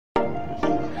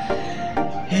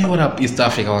Hey, what up East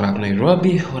Africa, what up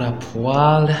Nairobi, what up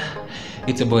world?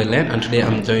 It's your boy Len, and today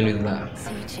I'm joined with a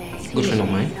good friend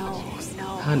of mine.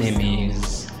 Her name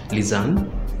is Lizanne.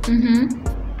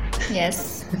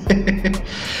 Yes.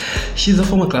 She's a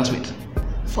former classmate.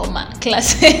 Former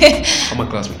classmate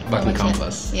Back in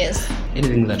campus. Yes.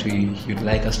 Anything that you'd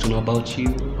like us to know about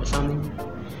you or something?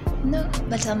 No,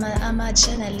 but I'm a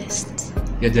journalist.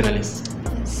 You're a journalist?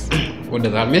 Yes. What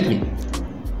does that make me?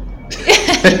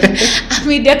 A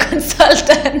media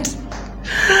consultant.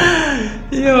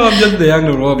 Yeah, I'm just the young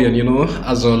Nairobian,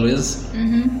 as always.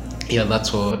 Yeah,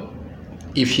 that's what.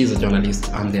 If she's a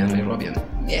journalist, I'm the young Nairobian.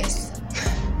 Yes.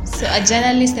 So a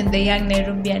journalist and the young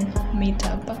Nairobian meet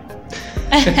up.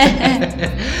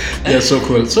 Yeah, so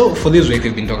cool. So for this week,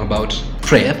 we've been talking about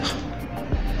PrEP.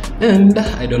 And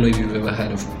I don't know if you've ever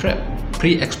heard of PrEP,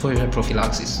 pre-exposure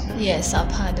prophylaxis. Yes,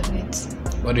 I've heard of it.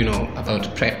 What do you know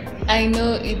about PrEP? I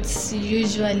know it's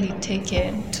usually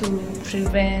taken to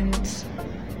prevent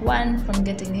one from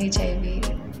getting HIV.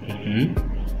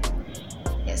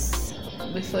 Yes,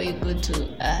 before you go to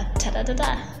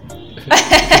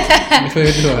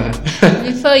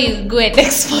before you go and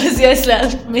expose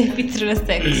yourself, maybe through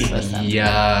sex or something.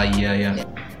 Yeah.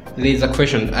 There's a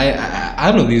question.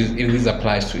 I don't know if this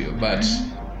applies to you, but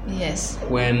yes.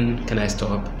 When can I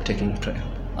stop taking PrEP?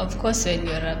 Of course, when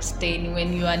you're abstaining,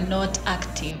 when you are not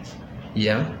active.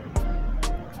 Yeah.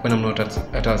 When I'm not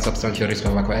at a substantial risk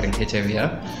of acquiring HIV.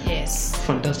 Yeah. Yes.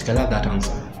 Fantastic. I love that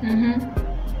answer.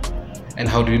 And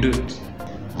how do you do it?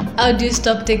 How do you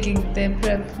stop taking the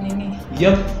PrEP, Nini?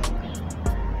 Yep.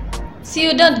 So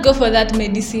you don't go for that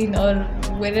medicine or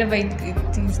wherever it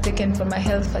is taken from a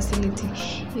health facility.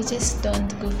 You just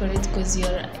don't go for it because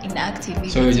you're inactive.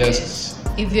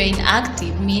 If you're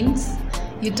inactive, means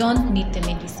you don't need the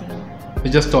medicine.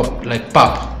 You just stop, like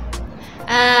PAP.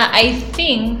 I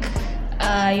think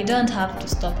you don't have to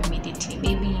stop immediately.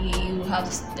 Maybe you have.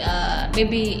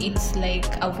 Maybe it's like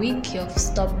a week you've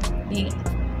stopped being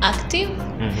active.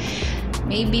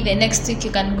 Maybe the next week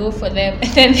you can go for them,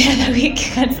 and then the other week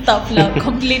you can stop now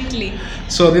completely.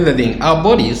 So this is the thing, our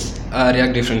bodies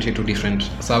react differently to different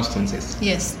substances.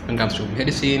 Yes. When it comes to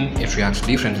medicine, it reacts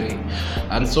differently.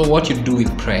 And so what you do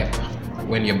with PrEP,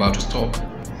 when you're about to stop,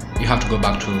 you have to go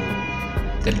back to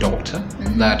the doctor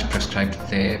that prescribed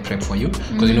the PrEP for you.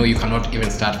 Because you cannot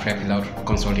even start PrEP without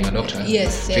consulting a doctor.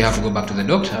 Yes. So you have to go back to the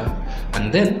doctor,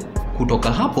 and then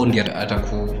kutoka hapo ndiye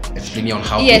ataku-explain on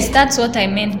how. Yes, that's what I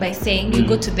meant by saying you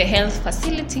go to the health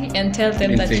facility and tell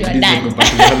them that you are done. Go back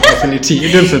to the health facility. You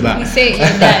didn't say that. You say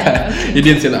you're done. Okay. You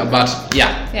didn't say that, but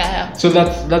yeah. Yeah. So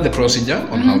that's the procedure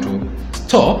on how to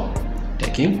stop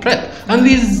taking PrEP. And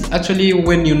this is actually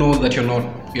when you know that you're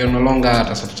no longer at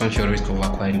a substantial risk of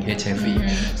acquiring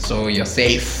HIV. So you're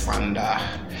safe and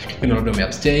labda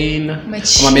umeabstain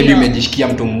ama maybe umejishikia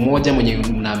mtu mmoja mwenye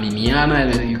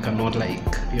mnaaminiana, you cannot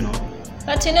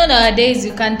But nowadays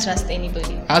you can't trust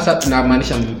anybody. Hasa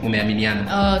tunamaanisha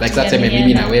umeaminiana. Like that's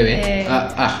mimi na wewe.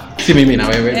 Si mimi na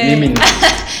wewe. Mimi na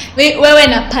wewe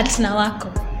na partner wako.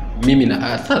 Mimi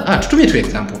na tutumie tu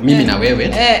example. Mimi na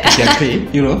wewe. Tukiagree,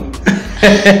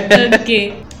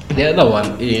 Okay. The other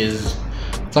one is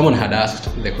someone had asked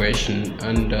the question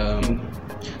and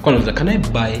can I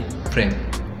buy PrEP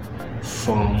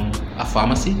from a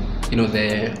pharmacy?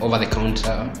 The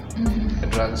over-the-counter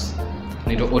drugs.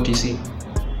 OTC.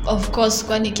 Of course,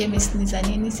 kwani chemist ni za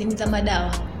nini? Si ni za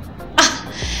madawa.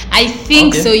 I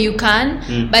think so you can,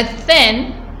 but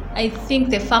then I think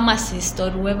the pharmacist or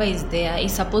whoever is there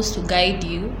is supposed to guide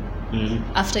you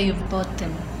after you've bought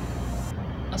them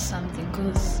or something,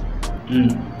 because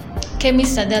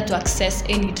chemists are there to access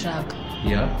any drug.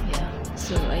 Yeah.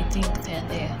 So I think they're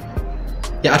there.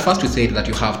 Yeah, at first we said that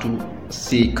you have to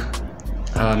seek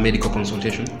medical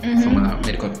consultation from a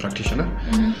medical practitioner.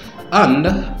 And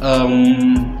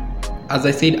as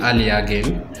I said earlier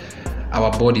again,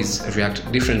 our bodies react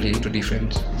differently to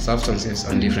different substances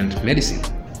and different medicine.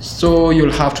 So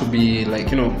you'll have to be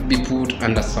be put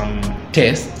under some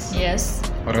tests. Yes.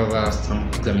 Or rather some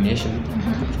examination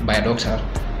by a doctor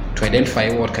to identify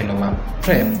what kind of a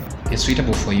PrEP is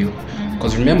suitable for you.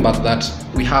 Because remember that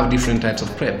we have different types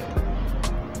of PrEP.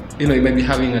 You might be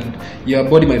having your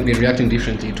body might be reacting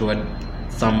differently toward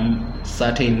some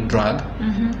certain drug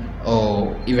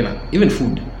or even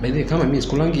food. By the way, kama mimi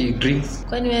sikulangi greens.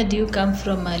 Kwani where do you come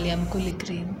from, Aliam Kuli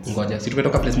greens? Ngoja, si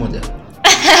tumetoka place moja.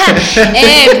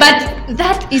 But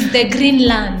that is the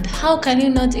Greenland. How can you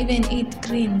not even eat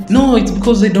greens? No, it's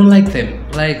because I don't like them.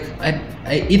 Like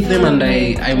I eat them and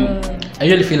I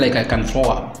usually feel like I can throw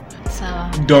up.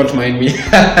 Sawa. Don't mind me.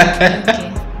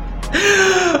 Okay.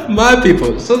 My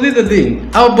people, so this is the thing.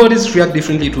 Our bodies react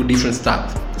differently to different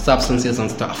substances and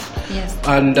stuff. Yes.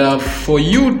 And for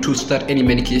you to start any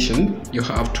medication, you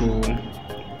have to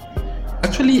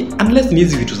actually, unless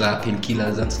needs you to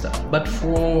painkillers and stuff. But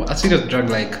for a serious drug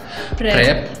like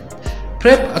PrEP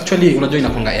actually unajua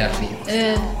inakonga ARV.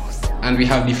 And we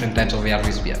have different types of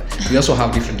ARVs here. We also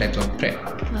have different types of PrEP.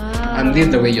 And this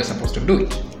is the way you're supposed to do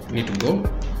it. You need to go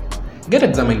get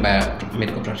examined by a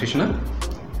medical practitioner,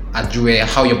 ajue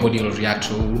how your body will react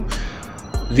to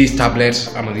these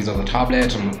tablets and these other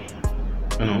tablets,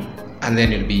 and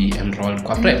then you'll be enrolled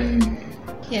kwa PrEP.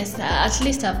 Yes, at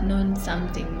least I've known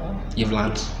something more. You've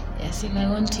learned? Yes, if I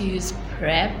want to use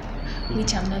PrEP,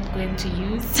 which I'm not going to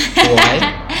use. Why?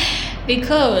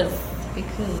 Because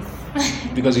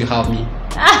you have me.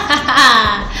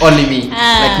 Only me.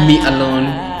 Like me alone.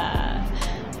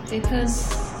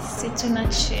 Because it's too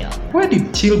much chill. Where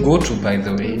did chill go to, by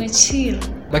the way? Chill.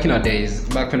 Back in our days,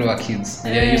 back when we were kids,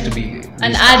 there used to be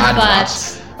an advert.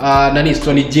 Nani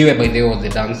Tony Jiwe, by the way, was the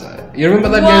dancer. You remember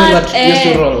that guy that used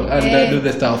to roll and do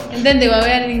the stuff? And then they were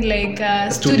wearing like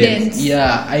students.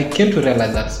 Yeah, I came to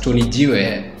realize that Tony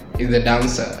Jiwe is the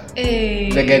dancer.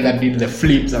 The guy that did the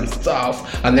flips and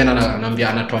stuff. And then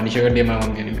anatuanisha dem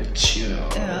anamwambia nimechill.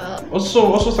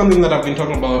 Also something that I've been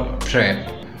talking about PrEP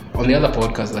on the other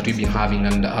podcasts that we've been having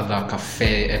and the other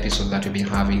cafe episodes that we've been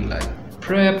having, like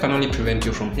PrEP can only prevent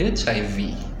you from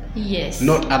HIV. Yes.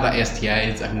 Not other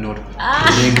STIs and not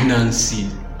pregnancy.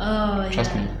 Oh,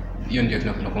 trust me. Hiyo ndio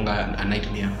kinakonga a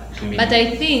nightmare to me. But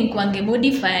I think wange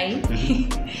modify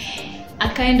a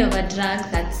kind of a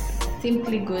drug that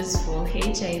simply goes for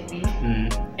HIV,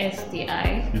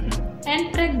 STI,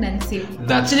 and pregnancy.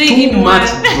 That's too much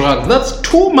drug. That's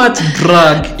too much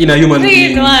drug in a human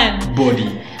being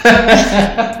body.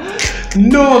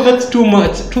 No, that's too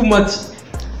much. Too much,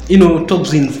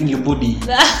 toxins in your body.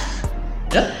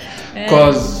 Yeah?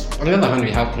 Because on the other hand,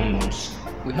 we have condoms.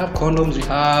 We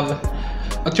have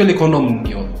actually condom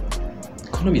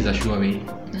is a sure way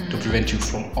to prevent you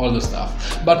from all the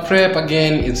stuff. But PrEP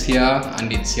again, it's here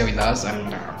and it's here with us,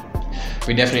 and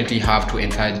we definitely have to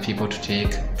encourage people to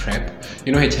take PrEP.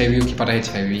 HIV, ukipata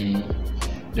HIV,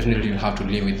 definitely you'll have to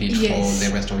live with it for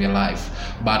the rest of your life.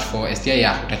 But for STI,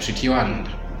 utatreat you, and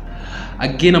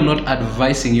again, I'm not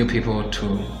advising you people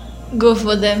to go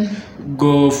for them.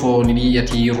 Go for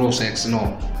raw sex.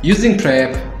 No, using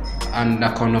PrEP and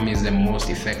a condom is the most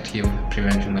effective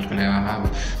prevention that we can ever have.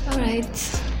 Alright.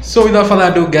 So without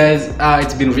further ado, guys,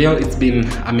 it's been real. It's been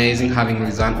amazing having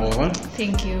Lizanne over.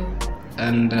 Thank you.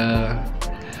 And I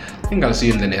think I'll see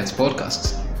you in the next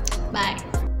podcast. Bye.